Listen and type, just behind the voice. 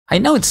I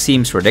know it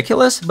seems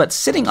ridiculous, but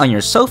sitting on your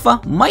sofa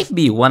might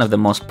be one of the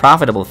most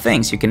profitable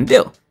things you can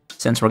do,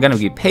 since we're going to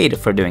be paid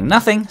for doing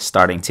nothing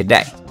starting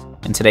today.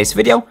 In today's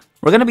video,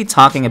 we're going to be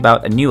talking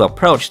about a new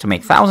approach to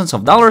make thousands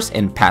of dollars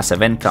in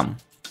passive income.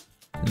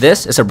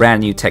 This is a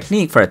brand new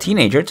technique for a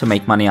teenager to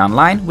make money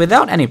online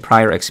without any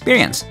prior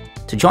experience.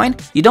 To join,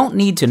 you don't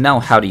need to know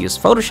how to use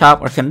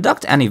Photoshop or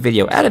conduct any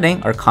video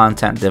editing or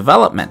content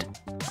development.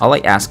 All I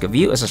ask of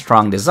you is a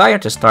strong desire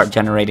to start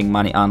generating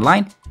money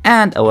online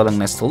and a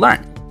willingness to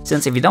learn.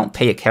 Since if you don't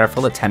pay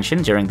careful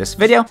attention during this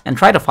video and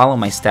try to follow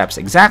my steps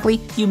exactly,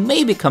 you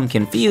may become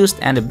confused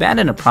and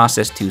abandon a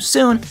process too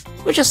soon,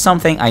 which is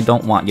something I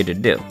don't want you to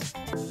do.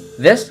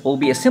 This will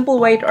be a simple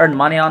way to earn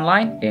money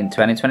online in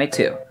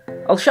 2022.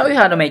 I'll show you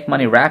how to make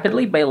money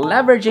rapidly by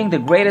leveraging the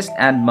greatest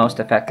and most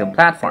effective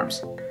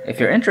platforms.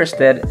 If you're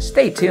interested,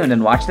 stay tuned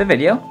and watch the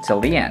video till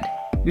the end.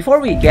 Before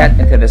we get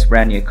into this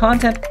brand new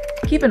content,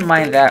 keep in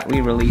mind that we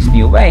release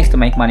new ways to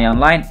make money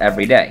online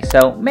every day,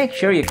 so make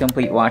sure you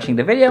complete watching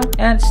the video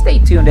and stay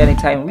tuned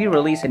anytime we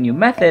release a new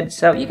method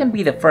so you can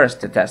be the first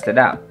to test it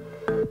out.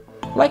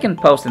 Like and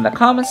post in the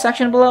comments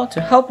section below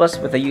to help us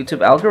with the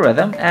YouTube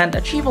algorithm and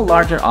achieve a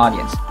larger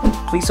audience.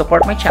 Please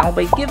support my channel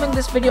by giving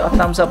this video a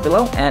thumbs up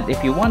below, and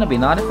if you want to be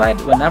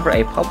notified whenever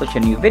I publish a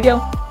new video,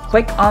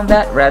 click on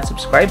that red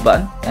subscribe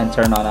button and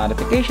turn on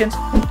notifications,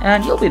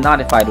 and you'll be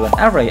notified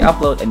whenever I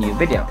upload a new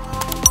video.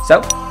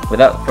 So,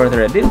 without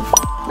further ado,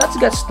 let's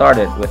get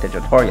started with the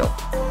tutorial.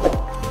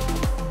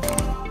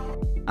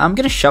 I'm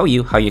gonna show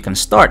you how you can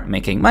start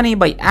making money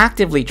by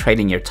actively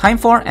trading your time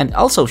for, and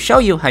also show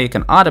you how you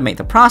can automate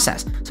the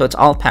process so it's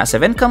all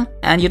passive income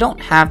and you don't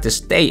have to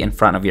stay in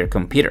front of your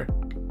computer.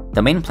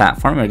 The main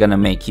platform we're gonna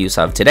make use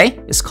of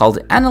today is called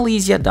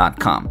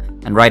Analysia.com,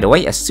 and right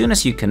away as soon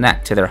as you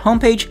connect to their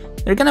homepage,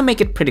 they're gonna make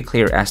it pretty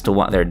clear as to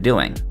what they're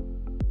doing.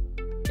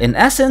 In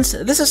essence,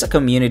 this is a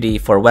community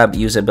for web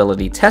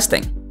usability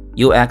testing,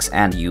 UX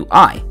and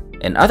UI.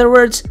 In other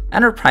words,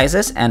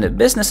 enterprises and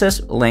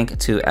businesses link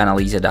to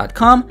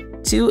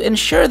Analysia.com to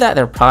ensure that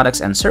their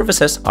products and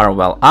services are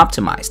well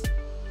optimized.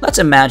 Let's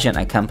imagine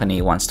a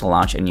company wants to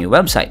launch a new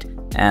website,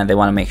 and they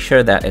want to make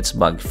sure that it's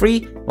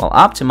bug-free, well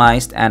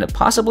optimized, and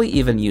possibly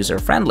even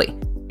user-friendly.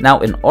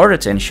 Now, in order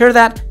to ensure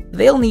that,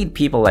 they'll need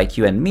people like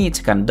you and me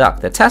to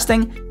conduct the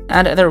testing,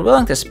 and they're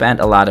willing to spend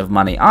a lot of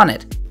money on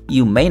it.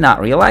 You may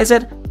not realize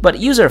it, but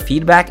user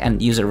feedback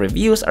and user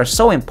reviews are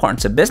so important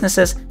to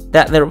businesses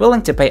that they're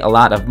willing to pay a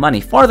lot of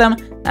money for them,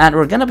 and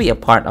we're gonna be a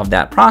part of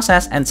that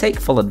process and take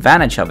full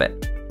advantage of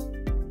it.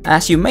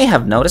 As you may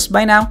have noticed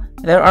by now,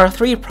 there are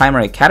three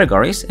primary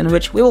categories in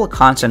which we will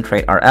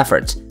concentrate our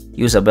efforts: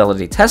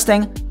 usability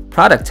testing,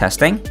 product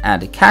testing,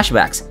 and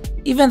cashbacks.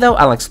 Even though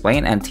I'll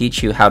explain and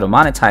teach you how to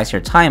monetize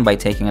your time by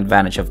taking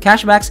advantage of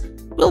cashbacks,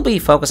 we'll be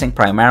focusing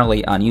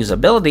primarily on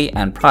usability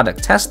and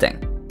product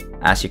testing.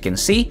 As you can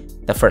see,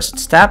 the first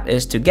step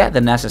is to get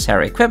the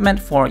necessary equipment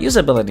for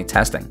usability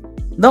testing.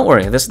 Don't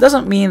worry, this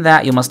doesn't mean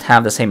that you must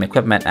have the same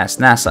equipment as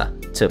NASA.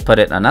 To put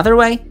it another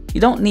way, you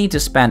don't need to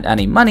spend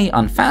any money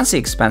on fancy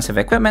expensive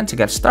equipment to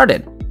get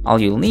started. All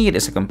you'll need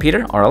is a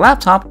computer or a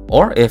laptop,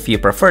 or if you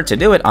prefer to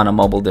do it on a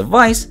mobile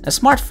device, a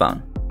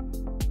smartphone.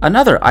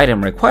 Another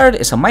item required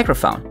is a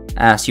microphone,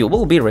 as you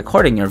will be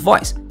recording your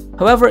voice.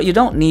 However, you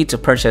don't need to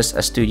purchase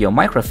a studio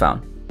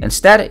microphone.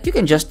 Instead, you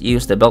can just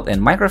use the built-in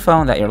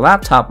microphone that your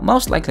laptop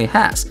most likely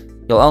has.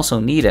 You'll also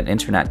need an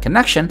internet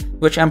connection,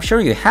 which I'm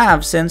sure you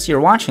have since you're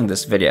watching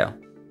this video.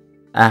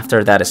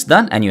 After that is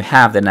done and you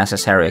have the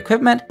necessary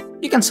equipment,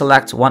 you can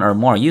select one or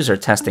more user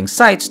testing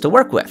sites to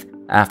work with.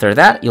 After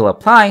that, you'll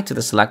apply to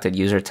the selected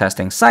user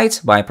testing sites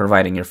by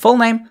providing your full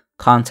name,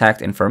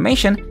 contact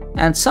information,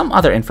 and some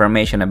other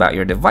information about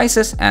your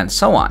devices and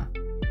so on.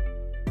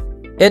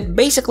 It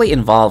basically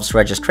involves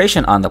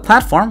registration on the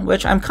platform,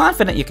 which I'm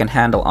confident you can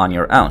handle on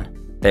your own.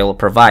 They will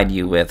provide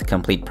you with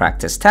complete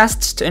practice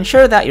tests to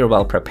ensure that you're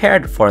well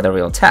prepared for the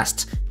real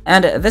tests,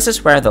 and this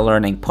is where the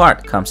learning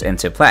part comes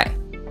into play.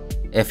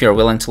 If you're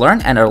willing to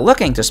learn and are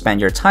looking to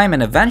spend your time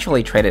and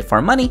eventually trade it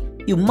for money,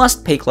 you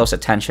must pay close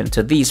attention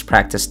to these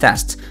practice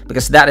tests,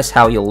 because that is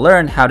how you'll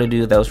learn how to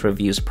do those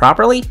reviews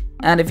properly,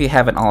 and if you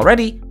haven't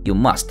already, you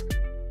must.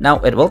 Now,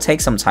 it will take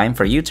some time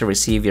for you to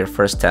receive your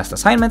first test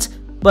assignments,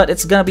 but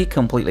it's gonna be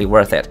completely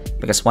worth it,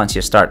 because once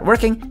you start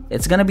working,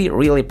 it's gonna be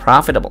really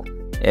profitable.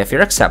 If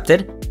you're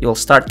accepted, you'll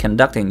start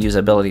conducting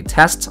usability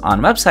tests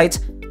on websites,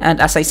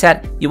 and as I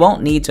said, you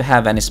won't need to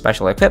have any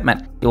special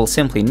equipment. You will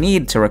simply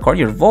need to record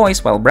your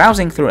voice while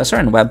browsing through a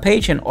certain web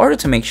page in order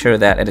to make sure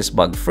that it is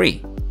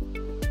bug-free.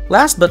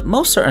 Last but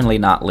most certainly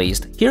not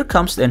least, here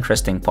comes the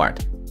interesting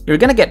part. You're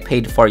gonna get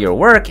paid for your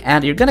work,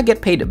 and you're gonna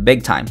get paid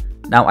big time.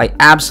 Now, I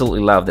absolutely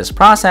love this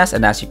process,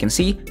 and as you can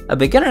see, a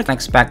beginner can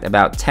expect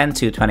about $10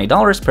 to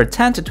 $20 per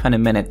 10 to 20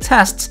 minute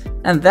tests,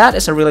 and that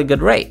is a really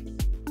good rate.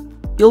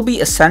 You'll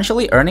be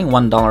essentially earning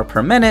 $1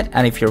 per minute,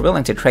 and if you're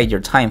willing to trade your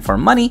time for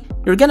money,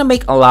 you're gonna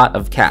make a lot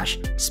of cash.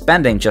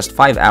 Spending just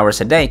 5 hours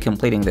a day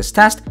completing this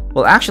test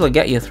will actually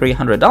get you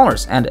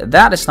 $300, and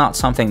that is not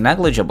something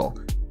negligible.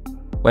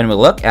 When we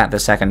look at the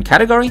second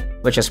category,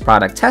 which is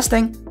product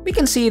testing, we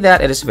can see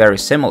that it is very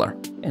similar.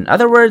 In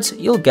other words,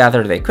 you'll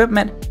gather the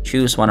equipment,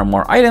 choose one or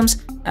more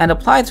items, and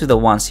apply to the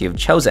ones you've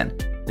chosen.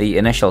 The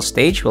initial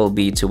stage will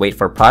be to wait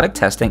for product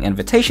testing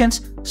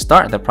invitations,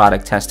 start the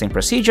product testing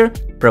procedure,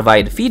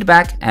 provide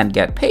feedback, and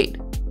get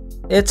paid.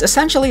 It's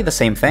essentially the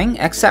same thing,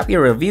 except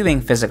you're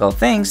reviewing physical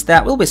things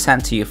that will be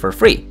sent to you for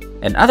free.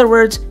 In other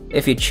words,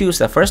 if you choose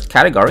the first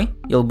category,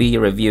 you'll be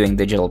reviewing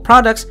digital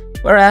products,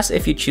 whereas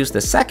if you choose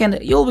the second,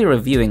 you'll be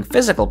reviewing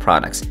physical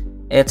products.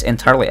 It's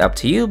entirely up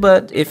to you,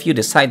 but if you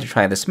decide to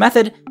try this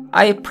method,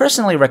 I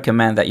personally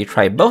recommend that you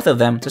try both of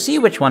them to see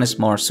which one is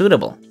more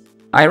suitable.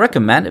 I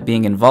recommend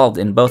being involved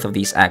in both of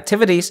these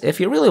activities if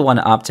you really want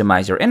to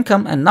optimize your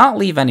income and not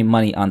leave any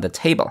money on the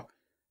table.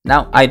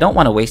 Now, I don't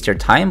want to waste your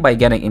time by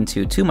getting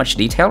into too much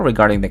detail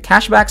regarding the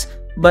cashbacks,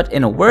 but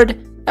in a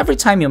word, every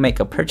time you make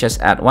a purchase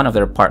at one of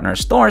their partner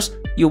stores,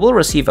 you will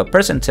receive a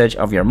percentage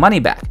of your money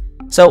back.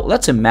 So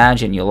let's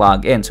imagine you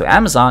log into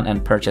Amazon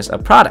and purchase a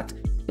product.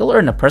 You'll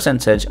earn a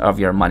percentage of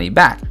your money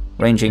back,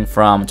 ranging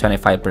from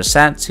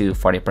 25% to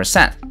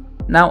 40%.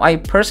 Now, I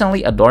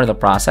personally adore the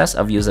process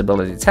of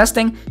usability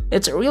testing.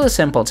 It's really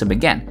simple to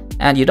begin,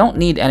 and you don't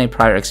need any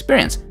prior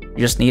experience. You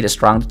just need a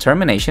strong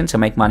determination to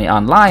make money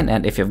online,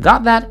 and if you've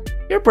got that,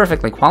 you're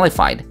perfectly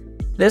qualified.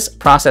 This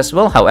process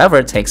will,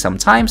 however, take some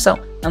time,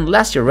 so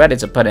unless you're ready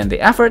to put in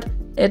the effort,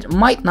 it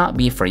might not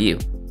be for you.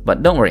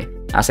 But don't worry,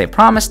 as I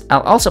promised,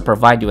 I'll also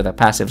provide you with a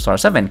passive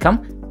source of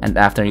income, and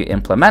after you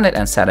implement it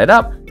and set it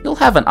up, you'll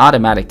have an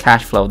automatic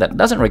cash flow that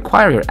doesn't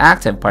require your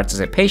active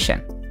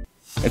participation.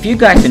 If you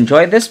guys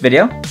enjoyed this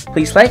video,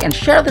 please like and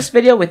share this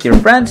video with your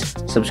friends,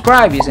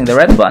 subscribe using the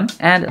red button,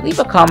 and leave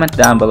a comment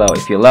down below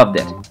if you loved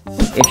it.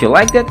 If you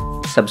liked it,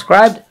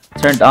 subscribed,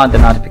 turned on the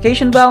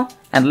notification bell,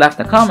 and left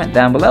a comment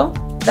down below,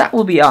 that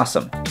will be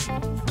awesome.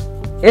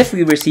 If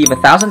we receive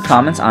 1,000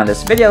 comments on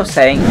this video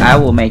saying I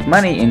will make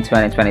money in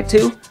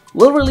 2022,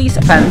 we'll release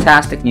a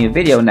fantastic new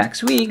video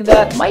next week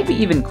that might be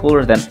even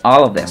cooler than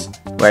all of this,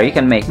 where you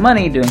can make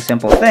money doing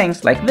simple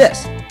things like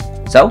this.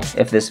 So,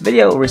 if this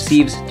video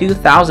receives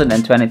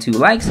 2,022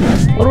 likes,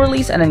 we'll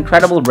release an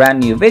incredible brand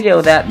new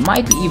video that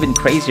might be even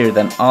crazier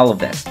than all of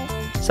this.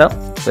 So,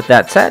 with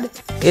that said,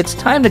 it's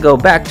time to go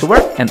back to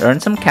work and earn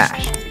some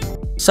cash.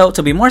 So,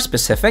 to be more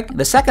specific,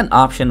 the second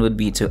option would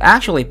be to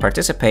actually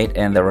participate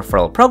in the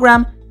referral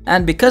program,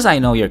 and because I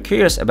know you're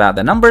curious about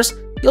the numbers,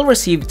 you'll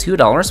receive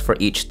 $2 for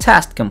each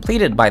test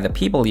completed by the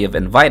people you've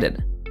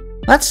invited.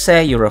 Let's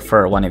say you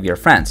refer one of your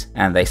friends,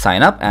 and they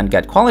sign up and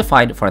get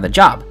qualified for the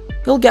job.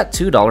 You'll get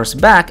 $2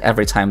 back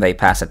every time they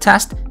pass a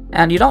test,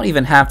 and you don't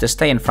even have to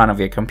stay in front of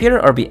your computer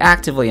or be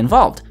actively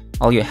involved.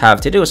 All you have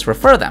to do is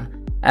refer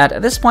them.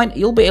 At this point,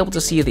 you'll be able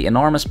to see the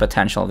enormous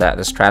potential that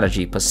the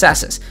strategy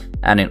possesses,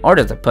 and in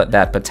order to put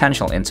that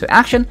potential into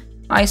action,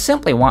 I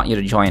simply want you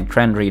to join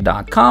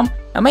Trendry.com,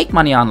 a Make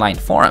Money Online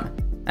forum.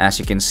 As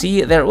you can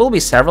see, there will be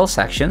several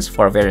sections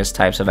for various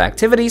types of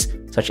activities,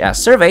 such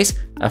as surveys,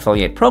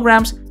 affiliate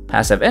programs,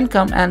 passive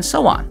income, and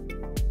so on.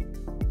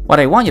 What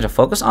I want you to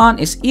focus on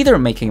is either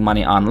making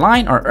money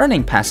online or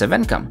earning passive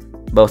income.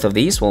 Both of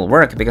these will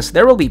work because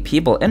there will be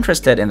people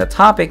interested in the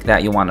topic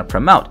that you want to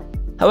promote.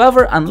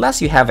 However,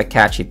 unless you have a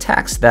catchy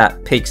text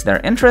that piques their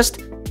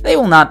interest, they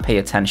will not pay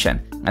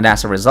attention, and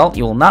as a result,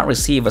 you will not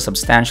receive a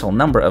substantial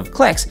number of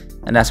clicks,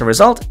 and as a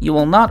result, you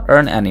will not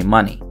earn any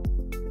money.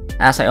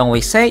 As I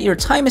always say, your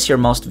time is your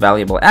most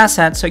valuable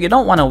asset, so you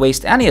don't want to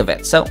waste any of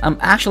it, so I'm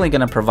actually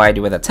going to provide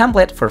you with a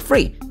template for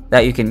free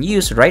that you can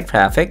use to drive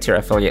traffic to your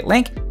affiliate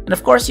link, and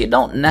of course, you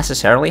don't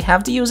necessarily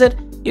have to use it.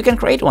 You can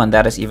create one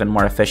that is even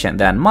more efficient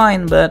than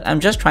mine, but I'm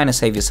just trying to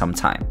save you some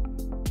time.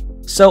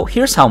 So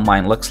here's how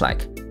mine looks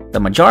like. The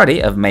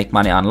majority of Make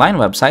Money Online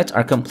websites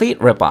are complete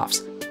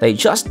ripoffs. They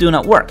just do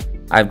not work.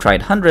 I've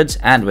tried hundreds,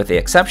 and with the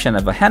exception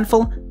of a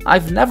handful,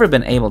 I've never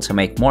been able to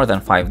make more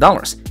than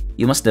 $5.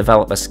 You must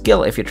develop a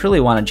skill if you truly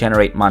want to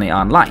generate money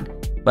online.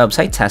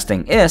 Website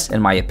testing is,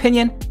 in my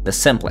opinion, the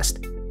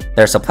simplest.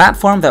 There's a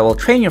platform that will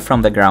train you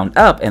from the ground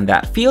up in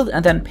that field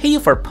and then pay you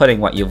for putting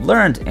what you've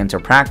learned into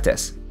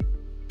practice.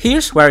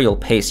 Here's where you'll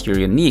paste your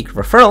unique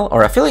referral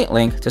or affiliate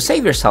link to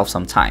save yourself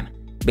some time.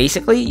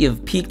 Basically,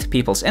 you've piqued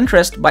people's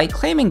interest by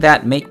claiming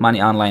that Make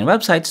Money Online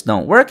websites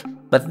don't work,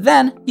 but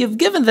then you've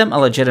given them a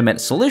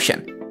legitimate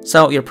solution.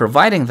 So you're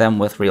providing them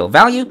with real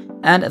value,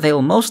 and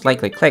they'll most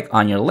likely click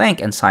on your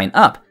link and sign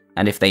up.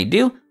 And if they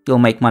do, you'll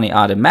make money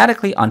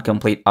automatically on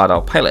complete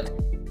autopilot.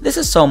 This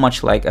is so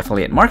much like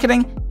affiliate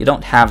marketing. You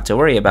don't have to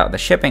worry about the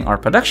shipping or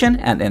production,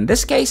 and in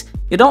this case,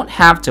 you don't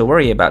have to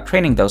worry about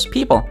training those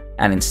people,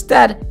 and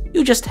instead,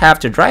 you just have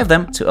to drive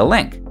them to a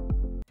link.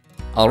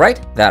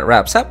 Alright, that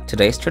wraps up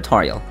today's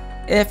tutorial.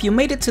 If you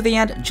made it to the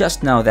end,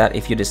 just know that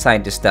if you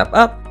decide to step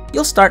up,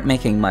 you'll start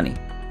making money.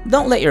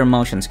 Don't let your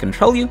emotions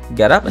control you,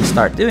 get up and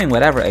start doing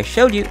whatever I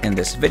showed you in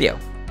this video.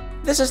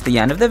 This is the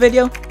end of the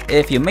video.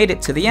 If you made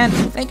it to the end,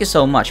 thank you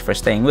so much for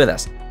staying with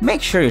us.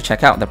 Make sure you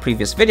check out the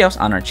previous videos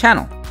on our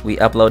channel. We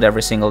upload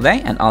every single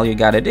day, and all you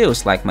gotta do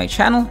is like my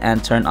channel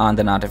and turn on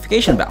the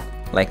notification bell.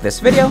 Like this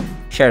video,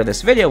 share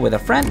this video with a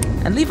friend,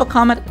 and leave a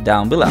comment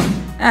down below.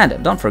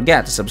 And don't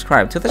forget to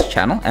subscribe to this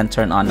channel and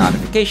turn on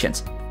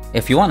notifications.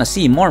 If you want to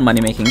see more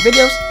money making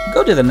videos,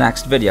 go to the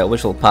next video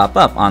which will pop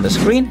up on the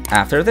screen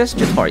after this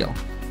tutorial.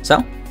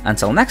 So,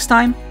 until next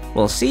time,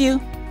 we'll see you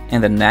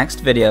in the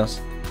next videos.